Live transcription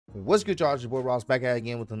What's good, y'all? It's your boy Ross back at it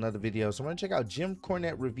again with another video. So I'm gonna check out Jim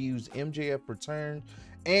Cornette reviews MJF return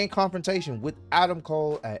and confrontation with Adam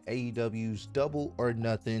Cole at AEW's Double or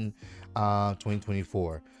Nothing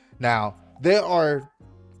 2024. Now, there are,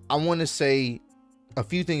 I want to say, a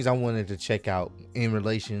few things I wanted to check out in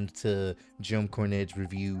relation to Jim Cornette's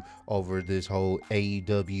review over this whole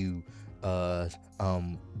AEW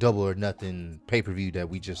Double or Nothing pay-per-view that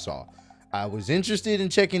we just saw. I was interested in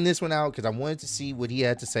checking this one out because I wanted to see what he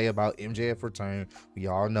had to say about MJF return. We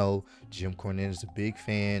all know Jim Cornette is a big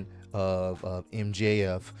fan of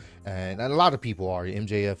MJF, and a lot of people are.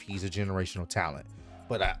 MJF, he's a generational talent.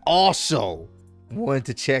 But I also wanted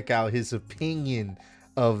to check out his opinion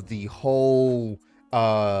of the whole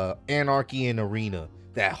Anarchy in Arena,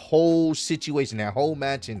 that whole situation, that whole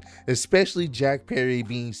match, and especially Jack Perry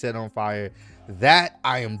being set on fire. That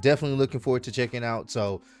I am definitely looking forward to checking out.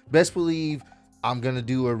 So best believe I'm gonna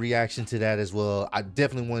do a reaction to that as well. I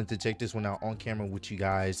definitely wanted to check this one out on camera with you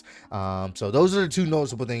guys. So those are the two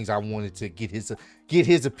noticeable things I wanted to get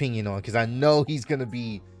his opinion on, because I know he's gonna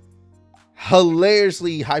be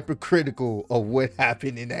hilariously hypercritical of what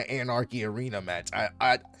happened in that Anarchy Arena match.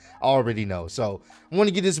 I already know. So I want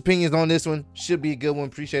to get his opinions on this one. Should be a good one.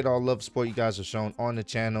 Appreciate all the love and support you guys have shown on the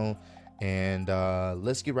channel. And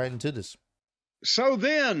let's get right into this. So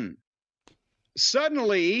then,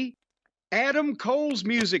 suddenly, Adam Cole's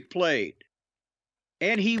music played.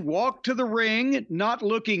 And he walked to the ring, not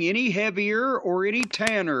looking any heavier or any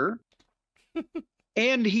tanner.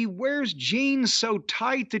 And he wears jeans so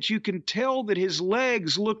tight that you can tell that his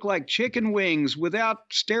legs look like chicken wings without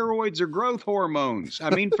steroids or growth hormones. I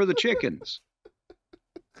mean, for the chickens.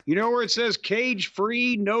 You know where it says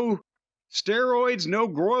cage-free, no steroids, no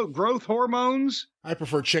growth hormones? I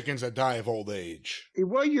prefer chickens that die of old age.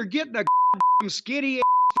 Well, you're getting a skinny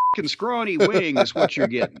and scrawny wing is what you're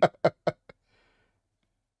getting.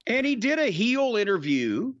 And he did a heel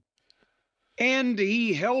interview. And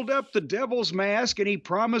he held up the devil's mask, and he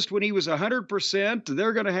promised when he was 100%,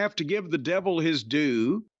 they're going to have to give the devil his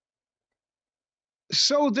due.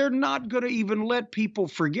 So they're not going to even let people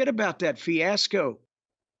forget about that fiasco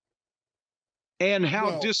and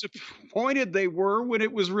how disappointed they were when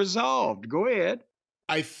it was resolved. Go ahead.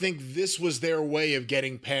 I think this was their way of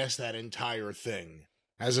getting past that entire thing.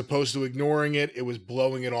 As opposed to ignoring it, it was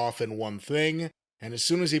blowing it off in one thing. And as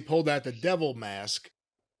soon as he pulled out the devil mask,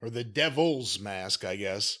 or the devil's mask, I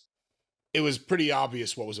guess, it was pretty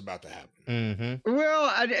obvious what was about to happen.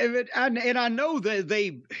 Well, I know that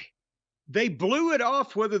they blew it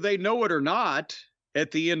off whether they know it or not at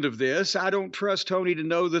the end of this. I don't trust Tony to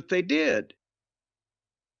know that they did.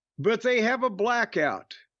 But they have a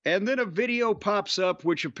blackout. And then a video pops up,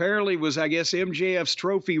 which apparently was, I guess, MJF's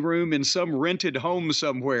trophy room in some rented home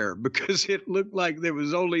somewhere, because it looked like there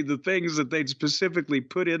was only the things that they'd specifically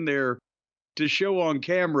put in there to show on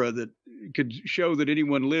camera that could show that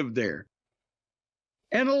anyone lived there.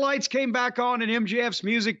 And the lights came back on and MJF's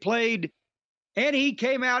music played, and he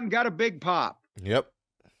came out and got a big pop. Yep.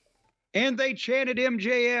 And they chanted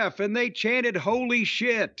MJF, and they chanted holy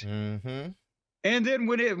shit. And then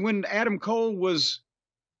when Adam Cole was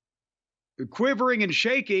quivering and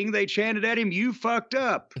shaking, they chanted at him, "You fucked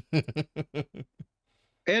up."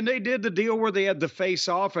 And they did the deal where they had the face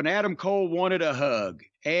off, and Adam Cole wanted a hug.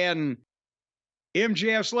 And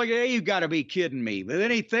MJF's like, "Hey, you got to be kidding me." But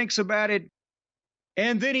then he thinks about it,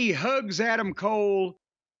 and then he hugs Adam Cole,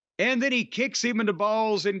 and then he kicks him in the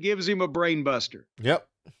balls and gives him a brain buster. Yep.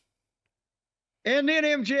 And then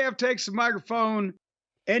MJF takes the microphone,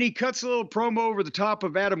 and he cuts a little promo over the top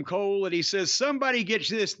of Adam Cole, and he says, "Somebody get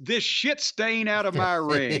this shit stain out of my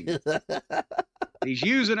ring." He's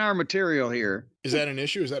using our material here. Is that an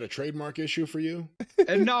issue? Is that a trademark issue for you?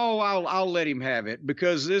 And no, I'll let him have it,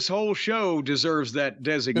 because this whole show deserves that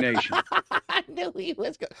designation. I knew he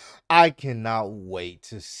was good. I cannot wait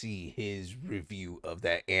to see his review of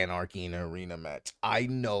that Anarchy in Arena match. I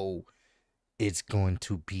know it's going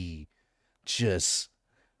to be just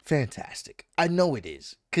fantastic. I know it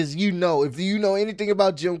is, because if you know anything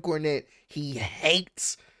about Jim Cornette, he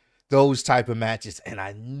hates those type of matches, and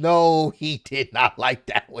I know he did not like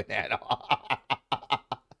that one at all.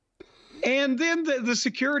 And then the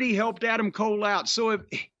security helped Adam Cole out. So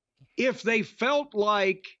if they felt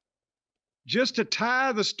like, just to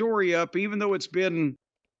tie the story up, even though it's been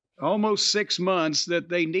almost 6 months, that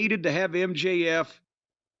they needed to have MJF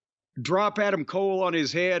drop Adam Cole on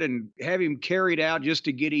his head and have him carried out just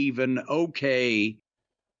to get even, okay.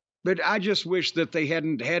 But I just wish that they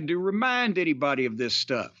hadn't had to remind anybody of this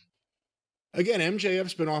stuff. Again,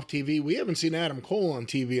 MJF's been off TV. We haven't seen Adam Cole on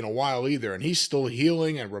TV in a while either, and he's still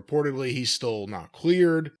healing, and reportedly he's still not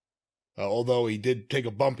cleared. Although he did take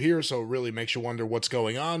a bump here, so it really makes you wonder what's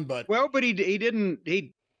going on. But well, but he didn't.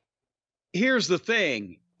 Here's the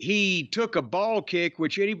thing. He took a ball kick,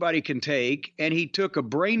 which anybody can take, and he took a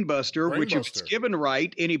brain buster, which if it's given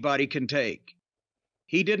right, anybody can take.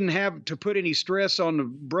 He didn't have to put any stress on the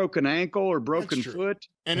broken ankle or broken foot.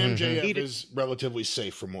 And MJF is relatively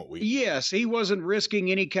safe from what we... Yes, he wasn't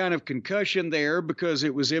risking any kind of concussion there because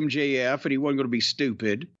it was MJF and he wasn't going to be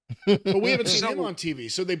stupid. But we haven't seen him on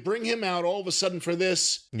TV, so they bring him out all of a sudden for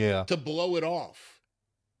this to blow it off.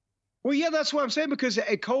 Well, yeah, that's what I'm saying, because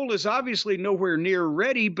Cole is obviously nowhere near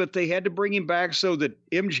ready, but they had to bring him back so that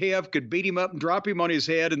MJF could beat him up and drop him on his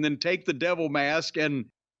head and then take the devil mask and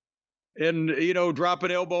you know, drop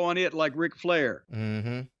an elbow on it like Ric Flair.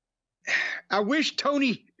 I wish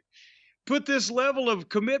Tony put this level of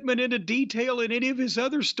commitment into detail in any of his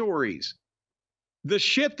other stories. The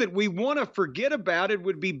shit that we want to forget about, it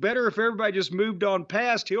would be better if everybody just moved on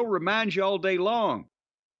past. He'll remind you all day long.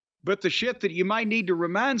 But the shit that you might need to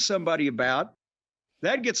remind somebody about,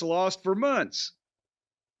 that gets lost for months.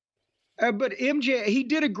 But he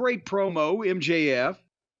did a great promo, MJF.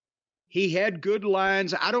 He had good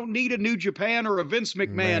lines. I don't need a New Japan or a Vince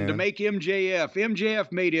McMahon to make MJF.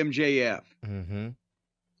 MJF made MJF. And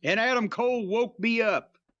Adam Cole woke me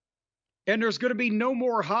up. And there's going to be no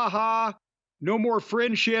more ha-ha, no more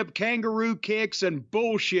friendship, kangaroo kicks, and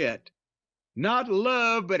bullshit. Not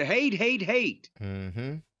love, but hate, hate, hate.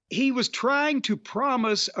 He was trying to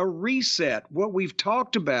promise a reset, what we've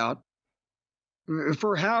talked about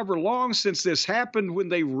for however long since this happened when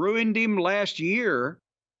they ruined him last year.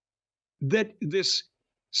 That this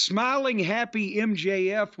smiling, happy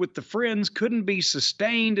MJF with the friends couldn't be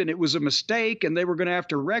sustained, and it was a mistake, and they were going to have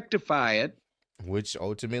to rectify it. Which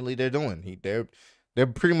ultimately they're doing. They're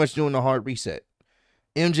pretty much doing a hard reset.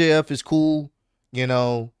 MJF is cool, you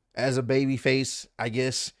know, as a baby face, I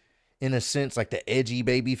guess, in a sense, like the edgy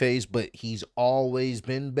baby face, but he's always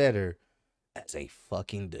been better as a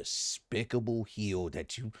fucking despicable heel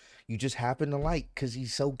that you just happen to like because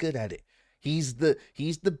he's so good at it. He's the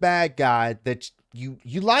bad guy that you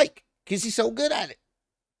like because he's so good at it.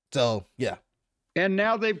 So, yeah. And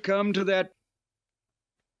now they've come to that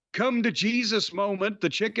come to Jesus moment. The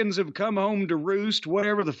chickens have come home to roost,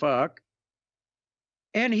 whatever the fuck.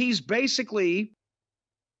 And he's basically,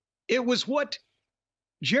 it was what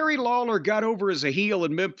Jerry Lawler got over as a heel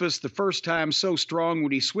in Memphis the first time so strong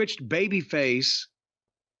when he switched babyface,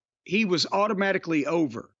 he was automatically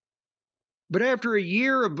over. But after a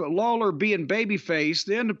year of Lawler being babyface,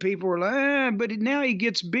 then the people were like, but now he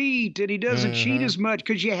gets beat and he doesn't cheat as much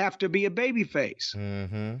because you have to be a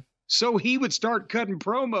babyface. So he would start cutting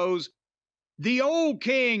promos. The old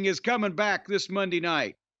king is coming back this Monday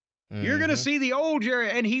night. You're going to see the old Jerry.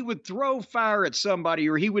 And he would throw fire at somebody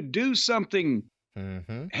or he would do something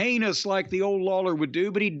heinous like the old Lawler would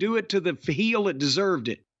do, but he'd do it to the heel that deserved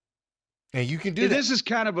it. And you can do that. This is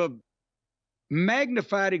kind of a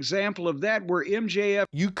magnified example of that where MJF...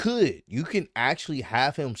 You can actually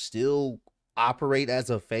have him still operate as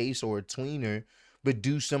a face or a tweener, but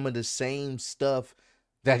do some of the same stuff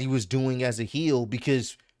that he was doing as a heel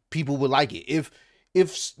because people would like it.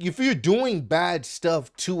 If you're doing bad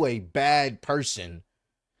stuff to a bad person,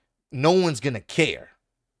 no one's going to care.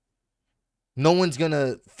 No one's going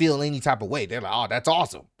to feel any type of way. They're like, oh, that's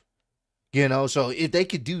awesome. You know, so if they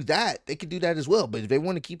could do that, they could do that as well. But if they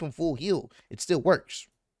want to keep him full heel, it still works.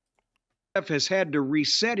 Has had to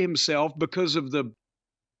reset himself because of the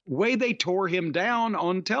way they tore him down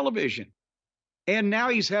on television. And now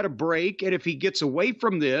he's had a break. And if he gets away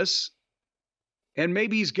from this, and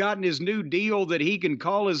maybe he's gotten his new deal that he can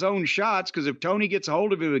call his own shots, because if Tony gets a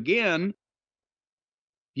hold of him again,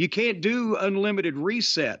 you can't do unlimited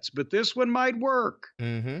resets. But this one might work.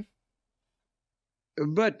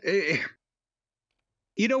 But...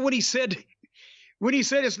 you know, when he said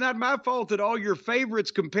it's not my fault that all your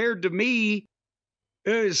favorites compared to me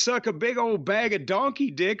suck a big old bag of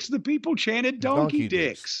donkey dicks, the people chanted donkey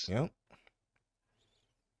dicks. Yep.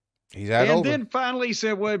 Then finally he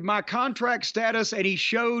said, well, my contract status, and he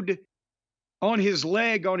showed on his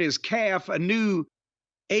leg, on his calf, a new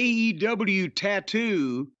AEW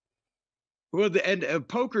tattoo with a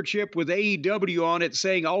poker chip with AEW on it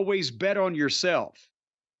saying, always bet on yourself.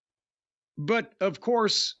 But, of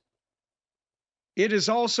course, it is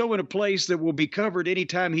also in a place that will be covered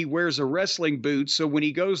anytime he wears a wrestling boot. So when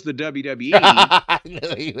he goes to WWE, I knew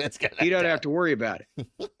he doesn't have to worry about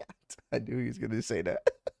it. I knew he was going to say that.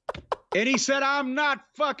 And he said, I'm not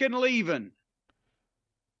fucking leaving.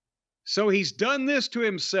 So he's done this to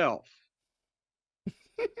himself.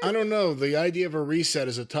 I don't know. The idea of a reset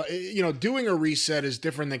is doing a reset is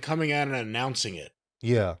different than coming out and announcing it.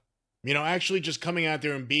 Yeah. You know, actually just coming out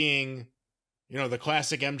there and being, you know, the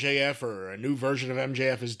classic MJF or a new version of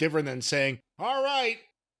MJF is different than saying, all right,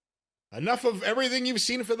 enough of everything you've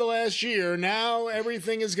seen for the last year. Now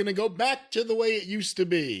everything is going to go back to the way it used to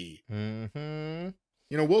be. Mm-hmm.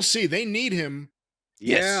 You know, we'll see. They need him.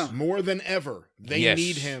 Yeah. More than ever. They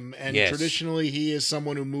need him. And traditionally, he is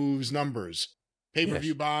someone who moves numbers.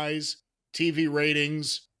 Pay-per-view buys, TV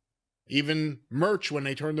ratings, even merch when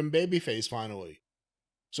they turned him babyface finally.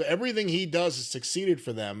 So everything he does has succeeded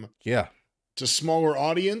for them. Yeah. It's a smaller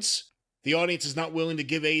audience. The audience is not willing to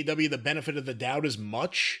give AEW the benefit of the doubt as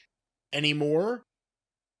much anymore.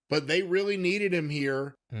 But they really needed him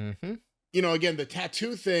here. Mm-hmm. You know, again, the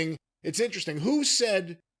tattoo thing, it's interesting. Who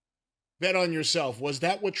said bet on yourself? Was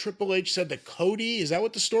that what Triple H said to Cody? Is that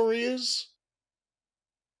what the story is?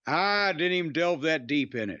 I didn't even delve that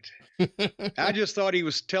deep in it. I just thought he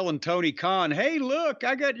was telling Tony Khan, hey, look,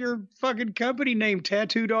 I got your fucking company name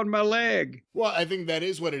tattooed on my leg. Well, I think that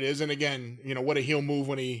is what it is. And again, you know, what a heel move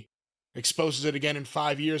when he exposes it again in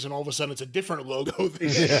 5 years and all of a sudden it's a different logo.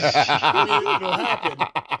 It'll happen.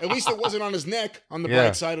 At least it wasn't on his neck on the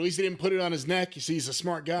bright side. At least he didn't put it on his neck. You see, he's a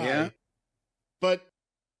smart guy. Yeah. But,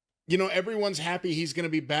 you know, everyone's happy he's going to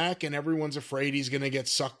be back and everyone's afraid he's going to get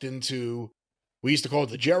sucked into, we used to call it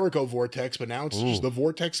the Jericho vortex, but now it's just the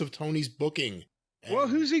vortex of Tony's booking. And well,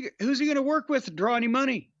 who's he going to work with to draw any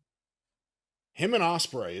money? Him and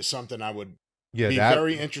Ospreay is something I would be that,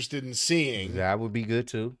 very interested in seeing. That would be good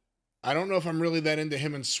too. I don't know if I'm really that into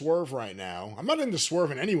him and Swerve right now. I'm not into Swerve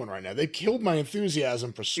and anyone right now. They killed my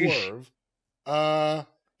enthusiasm for Swerve.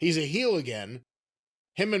 He's a heel again.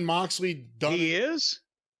 Him and Moxley done. He is?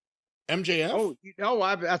 MJF? Oh,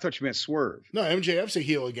 I thought you meant Swerve. No, MJF's a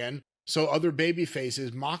heel again. So other baby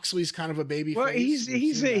faces. Moxley's kind of a baby well, face.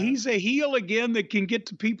 He's a heel again that can get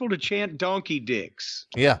the people to chant donkey dicks.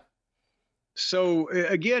 Yeah. So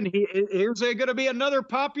again, here's going to be another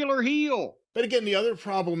popular heel. But again, the other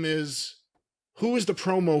problem is, who is the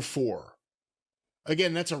promo for?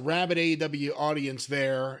 Again, that's a rabid AEW audience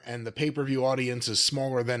there, and the pay-per-view audience is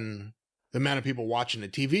smaller than the amount of people watching the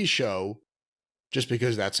TV show, just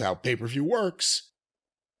because that's how pay-per-view works.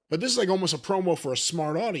 But this is like almost a promo for a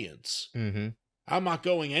smart audience. Mm-hmm. I'm not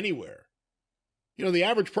going anywhere. You know, the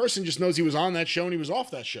average person just knows he was on that show and he was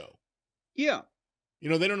off that show. Yeah. You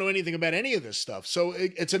know, they don't know anything about any of this stuff. So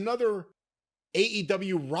it's another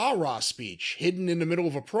AEW rah-rah speech hidden in the middle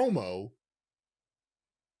of a promo.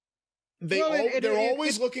 They're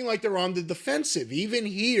always looking like they're on the defensive. Even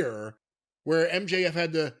here, where MJF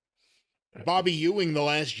had to Bobby Ewing the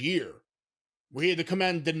last year, where he had to come out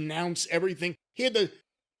and denounce everything. He had to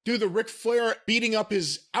do the Ric Flair beating up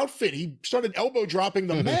his outfit. He started elbow dropping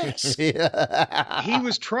the mask. He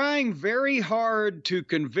was trying very hard to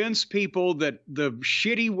convince people that the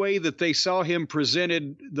shitty way that they saw him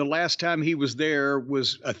presented the last time he was there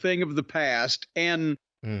was a thing of the past. And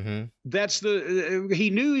that's he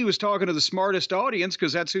knew he was talking to the smartest audience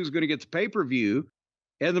because that's who's going to get the pay-per-view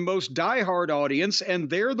and the most diehard audience. And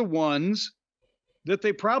they're the ones that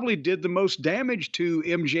they probably did the most damage to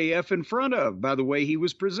MJF in front of by the way he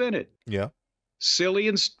was presented. Yeah. Silly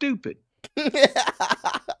and stupid.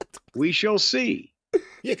 We shall see.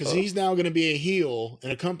 Yeah, because he's now going to be a heel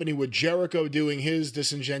in a company with Jericho doing his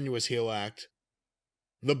disingenuous heel act,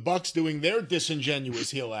 the Bucks doing their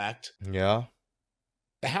disingenuous heel act. Yeah.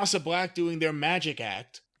 The House of Black doing their magic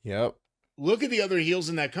act. Yep. Look at the other heels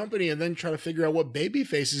in that company and then try to figure out what baby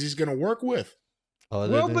faces he's going to work with. I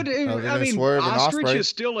mean, Ostrich is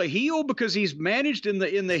still a heel because he's managed in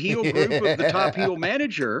the heel group of the top heel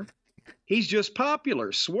manager. He's just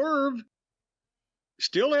popular. Swerve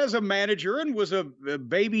still has a manager and was a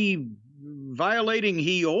baby violating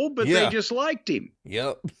heel, but they just liked him.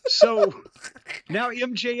 Yep. So now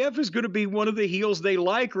MJF is going to be one of the heels they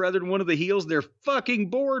like rather than one of the heels they're fucking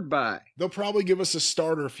bored by. They'll probably give us a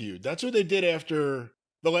starter feud. That's what they did after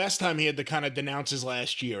the last time he had to kind of denounce his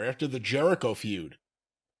last year, after the Jericho feud.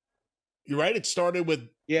 You're right. It started with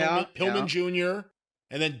Pillman Jr.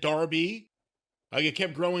 and then Darby. Like it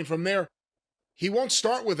kept growing from there. He won't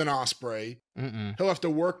start with an Ospreay. He'll have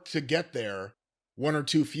to work to get there. One or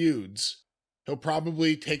two feuds. He'll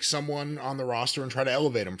probably take someone on the roster and try to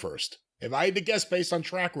elevate him first. If I had to guess based on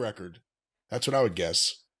track record, that's what I would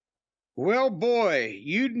guess. Well, boy,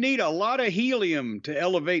 you'd need a lot of helium to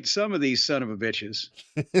elevate some of these son of a bitches.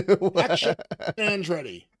 Action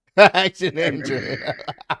Andretti. Action Andretti.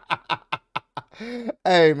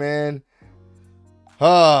 Hey, man.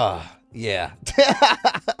 Yeah.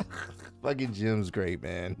 Fucking Jim's great,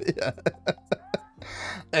 man.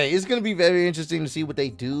 Hey, it's gonna be very interesting to see what they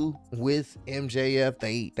do with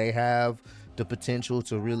MJF. They have the potential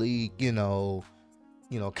to really,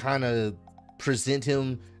 you know, kind of present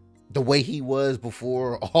him the way he was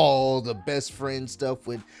before all the best friend stuff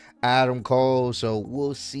with Adam Cole. So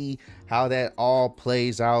we'll see how that all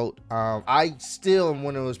plays out. I still am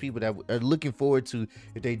one of those people that are looking forward to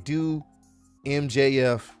if they do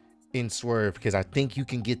MJF in Swerve, because I think you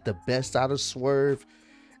can get the best out of Swerve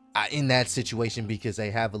in that situation, because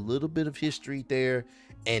they have a little bit of history there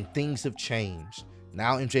and things have changed.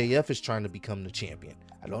 Now MJF is trying to become the champion.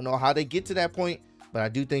 I don't know how they get to that point, but I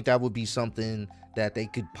do think that would be something that they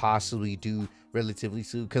could possibly do relatively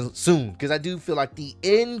soon, because I do feel like the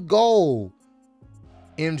end goal,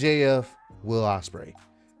 MJF, Will Ospreay,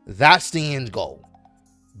 that's the end goal.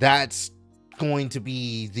 That's going to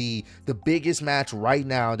be the biggest match right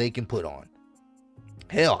now they can put on.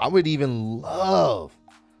 Hell, I would even love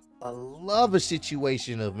a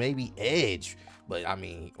situation of maybe Edge, but I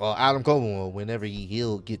mean, well, Adam Copeland, whenever he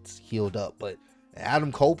gets healed up, but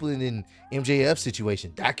Adam Copeland and MJF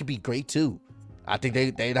situation, that could be great too. I think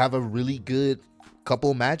they'd have a really good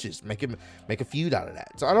couple of matches, make a feud out of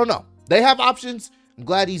that. So I don't know, they have options. I'm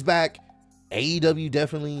glad he's back. AEW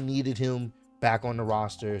definitely needed him back on the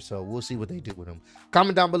roster, so we'll see what they do with him.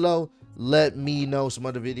 Comment down below, let me know some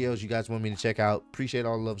other videos you guys want me to check out. Appreciate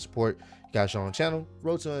all the love and support you guys show on the channel.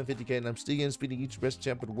 Road to 150K, and I'm still getting speeding YouTube best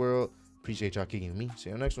champ of the world. Appreciate y'all kicking with me. See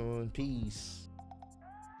you on the next one. Peace.